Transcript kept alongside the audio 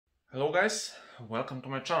Hello guys, welcome to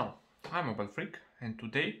my channel. I'm Mobile Freak and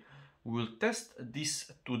today we will test these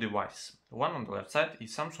two devices. The one on the left side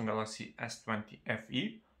is Samsung Galaxy S20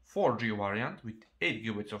 FE 4G variant with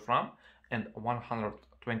 8GB of RAM and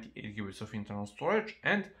 128GB of internal storage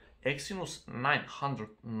and Exynos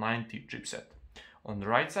 990 chipset. On the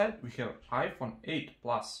right side we have iPhone 8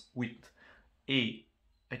 Plus with I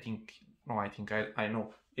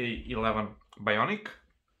know A11 Bionic,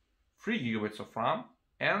 3GB of RAM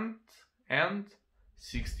and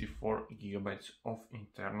 64GB of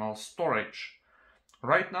internal storage.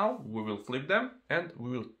 Right now we will flip them and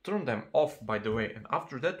we will turn them off, by the way, and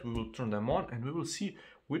after that we will turn them on and we will see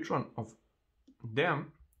which one of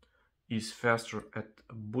them is faster at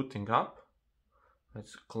booting up.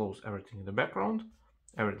 Let's close everything in the background.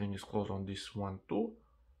 Everything is closed on this one too.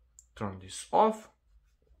 Turn this off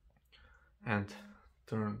and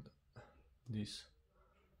turn this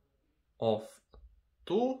off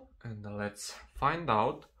too, and let's find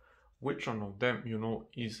out which one of them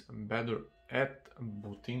is better at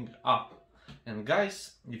booting up. And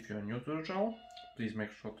guys, if you are new to the channel, please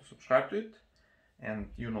make sure to subscribe to it and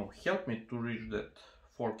help me to reach that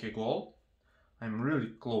 4K goal. I'm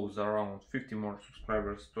really close, around 50 more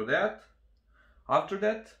subscribers to that. After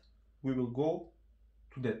that we will go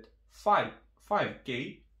to that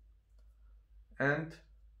 5K and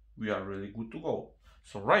we are really good to go.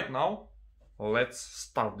 So right now let's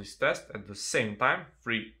start this test at the same time.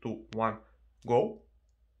 3, 2, 1, go,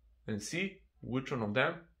 and see which one of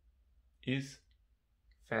them is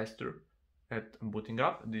faster at booting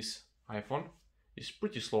up. This iPhone is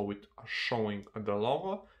pretty slow with showing the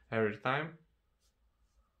logo every time.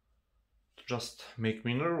 To just make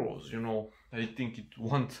me nervous, I think it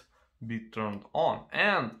won't be turned on.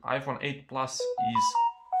 And iPhone 8 Plus is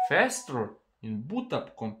faster in boot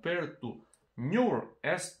up compared to newer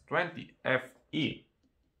S20 FE.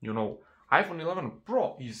 iPhone 11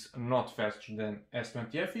 Pro is not faster than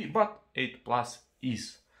S20 FE, but 8 Plus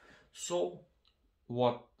is. So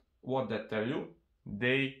what that tell you?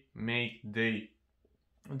 They make the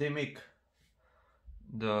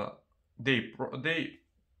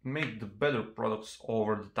better products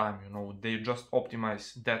over the time. They just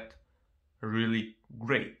optimize that really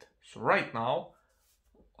great. So right now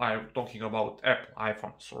I'm talking about Apple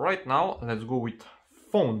iPhone. So right now let's go with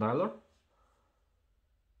phone dialer.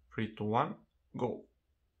 3, 2, 1, go.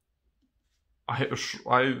 I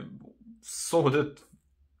saw that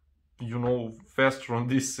faster on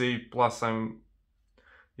this 8 Plus.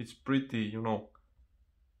 It's pretty,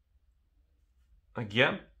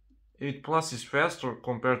 again 8 Plus is faster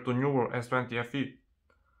compared to newer S20 FE.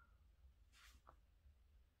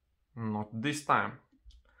 Not this time.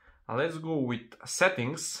 Let's go with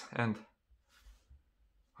settings, and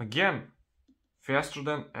again faster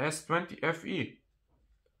than S20 FE.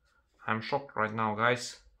 I'm shocked right now,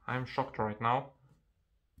 guys. I'm shocked right now.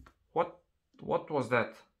 What was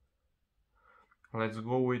that? Let's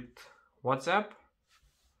go with WhatsApp.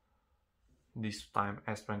 This time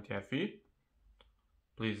S20 FE.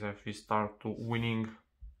 Please FE start to winning.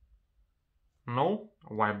 No.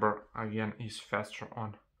 Viber again is faster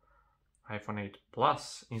on iPhone 8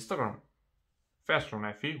 Plus. Instagram faster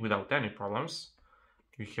on FE without any problems.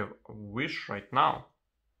 We have Wish right now.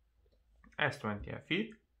 S20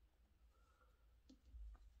 FE.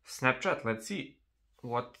 Snapchat, let's see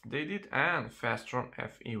what they did, and faster on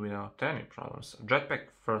FE without any problems. Jetpack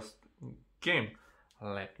first game,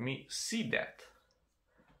 let me see that.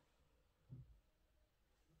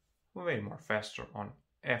 Way more faster on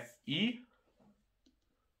FE.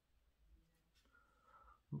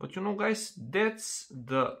 But guys, that's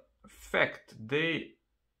the fact. They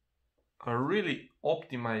really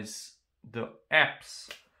optimize the apps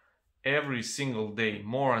every single day,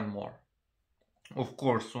 more and more. Of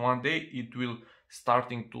course, one day it will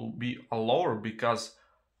starting to be lower because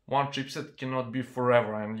one chipset cannot be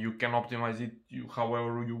forever and you can optimize it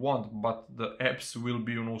however you want, but the apps will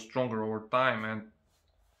be stronger over time and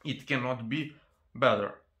it cannot be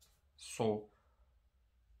better. So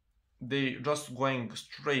they just going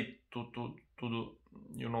straight to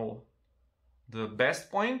the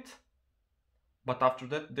best point, but after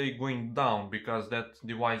that they going down because that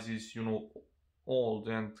device is old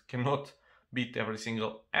and cannot beat every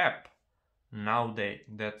single app nowadays.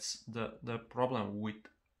 That's the problem with,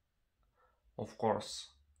 of course,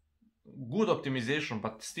 good optimization,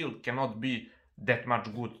 but still cannot be that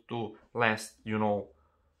much good to last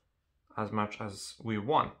as much as we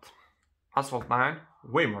want. Asphalt 9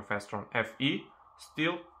 way more faster on FE.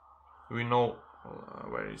 Still we know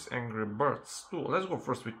where is Angry Birds 2. Let's go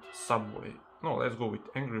first with Subway. Let's go with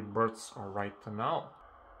Angry Birds right now.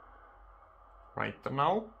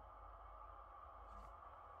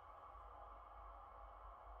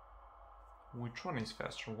 Which one is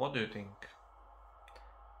faster? What do you think?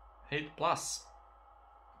 8 Plus?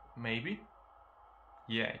 Maybe?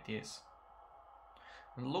 Yeah, it is.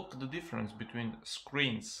 And look at the difference between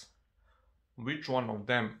screens. Which one of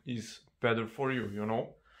them is better for you, you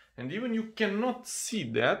know? And even you cannot see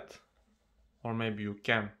that, or maybe you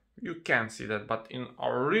can. You can see that, but in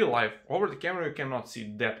our real life, over the camera you cannot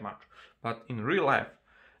see that much. But in real life,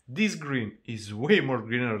 this green is way more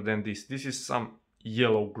greener than this. This is some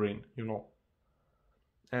yellow green, you know.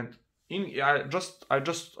 And I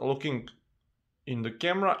just looking in the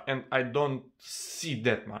camera and I don't see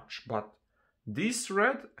that much, but this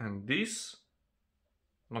red and this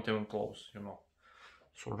not even close, you know.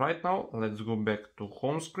 So right now let's go back to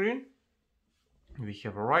home screen. We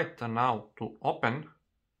have right now to open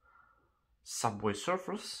Subway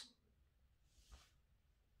Surfers.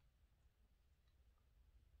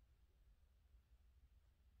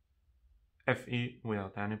 FE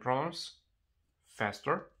without any problems.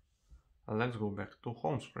 Faster. Let's go back to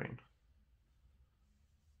home screen.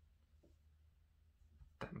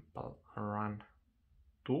 Temple Run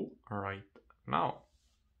 2 right now.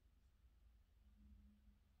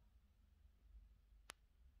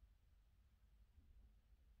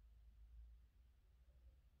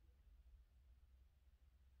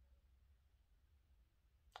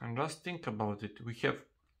 And just think about it. We have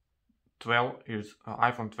 12 is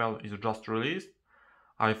iPhone 12 is just released.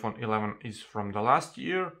 iPhone 11 is from the last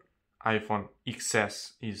year. iPhone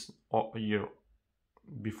XS is a year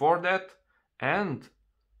before that, and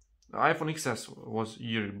the iPhone XS was a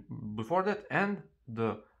year before that, and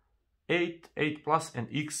the 8 Plus and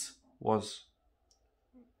X was,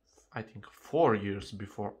 I think, 4 years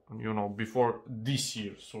before, you know, before this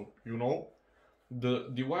year. So, you know, the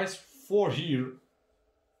device for here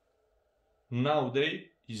nowadays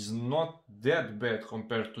is not that bad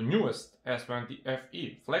compared to newest S20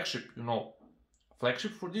 FE flagship, you know,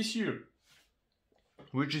 flagship for this year,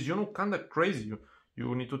 which is, you know, kind of crazy.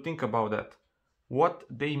 You need to think about that. What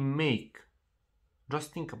they make,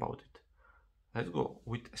 just think about it. Let's go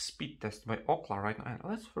with a speed test by Ookla right now, and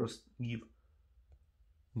let's first give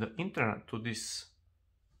the internet to this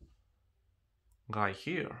guy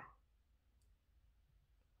here.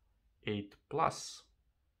 8 Plus.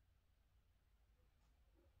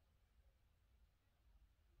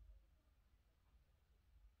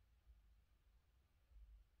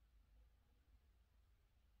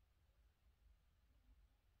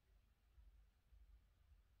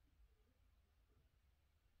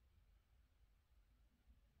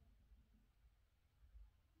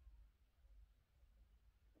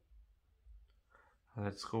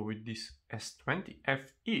 Let's go with this S20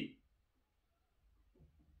 FE.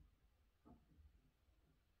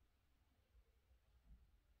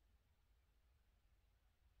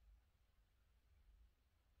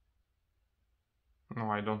 No,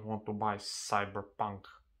 I don't want to buy Cyberpunk.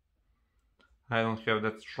 I don't have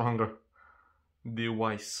that stronger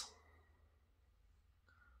device.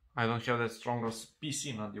 I don't have that strongest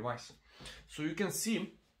PC, not device. So you can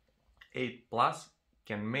see 8 Plus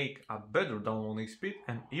can make a better downloading speed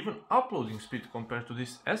and even uploading speed compared to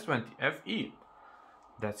this S20 FE.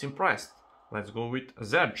 That's impressed. Let's go with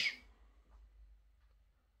Zedge.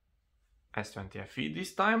 S20 FE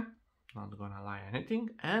this time, not gonna lie anything,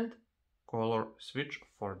 and color switch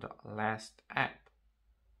for the last app.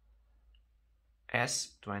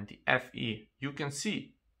 S20 FE. You can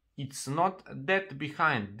see it's not that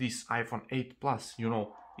behind this iPhone 8 Plus, you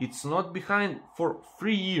know, it's not behind for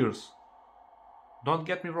 3 years. Don't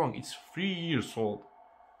get me wrong, it's 3 years old.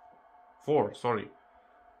 4, sorry.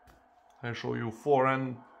 I show you 4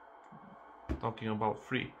 and talking about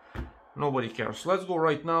 3. Nobody cares. Let's go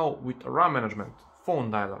right now with RAM management.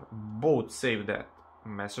 Phone dialer, both save that.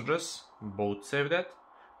 Messages, both save that.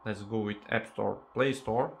 Let's go with App Store, Play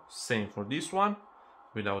Store, same for this one.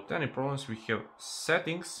 Without any problems, we have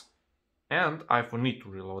settings and iPhone need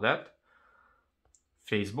to reload that.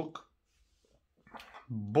 Facebook,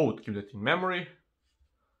 both keep that in memory.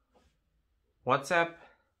 WhatsApp,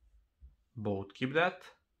 both keep that.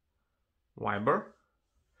 Viber,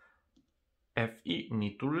 FE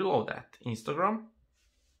need to reload that. Instagram,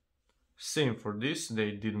 same for this,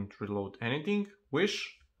 they didn't reload anything.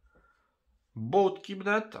 Wish, both keep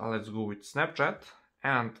that. Let's go with Snapchat,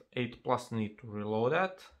 and 8 Plus need to reload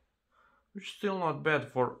that, which is still not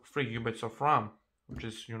bad for 3 GB of RAM, which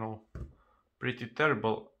is, you know, pretty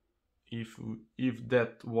terrible if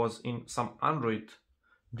that was in some Android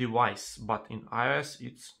device, but in iOS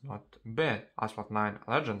it's not bad. Asphalt 9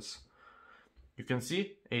 Legends. You can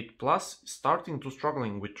see 8 Plus starting to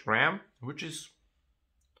struggling with RAM, which is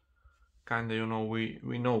kinda, you know, we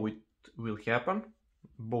know it will happen.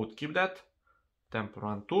 Both keep that. Temple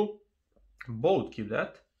Run 2. Both keep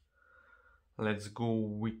that. Let's go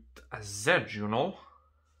with a Zedge, you know.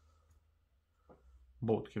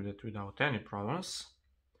 Both keep that without any problems.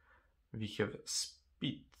 We have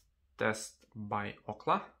Speed Test by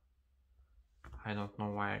Okla. I don't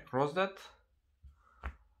know why I crossed that.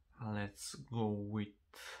 Let's go with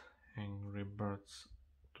Angry Birds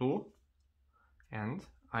 2. And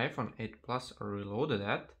iPhone 8 Plus reloaded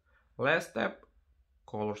that. Last step,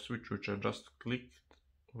 color switch, which I just clicked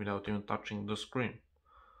without even touching the screen.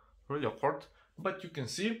 Really awkward, but you can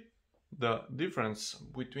see the difference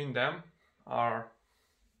between them are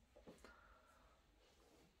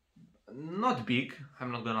not big.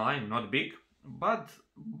 I'm not gonna lie, not big, but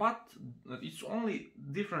it's only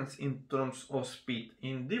difference in terms of speed,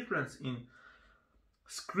 in difference in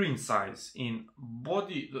screen size, in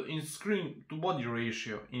body, in screen to body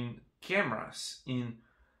ratio, in cameras, in,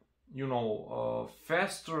 you know,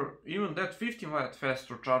 faster. Even that 15 watt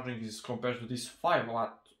faster charging is compared to this 5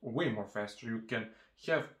 watt way more faster. You can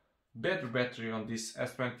have better battery on this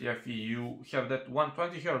S20 FE. You have that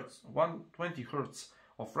 120 hertz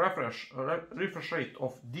of refresh rate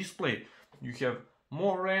of display. You have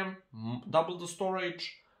more RAM, double the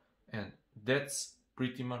storage, and that's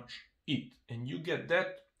pretty much it. And you get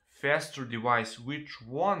that faster device, which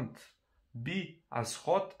won't be as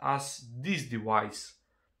hot as this device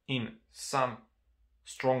in some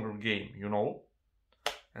stronger game, you know.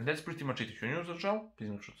 And that's pretty much it. If you're new to the channel, please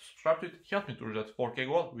make sure to subscribe to it. Help me to reach that 4K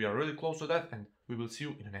goal. We are really close to that, and we will see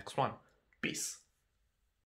you in the next one. Peace.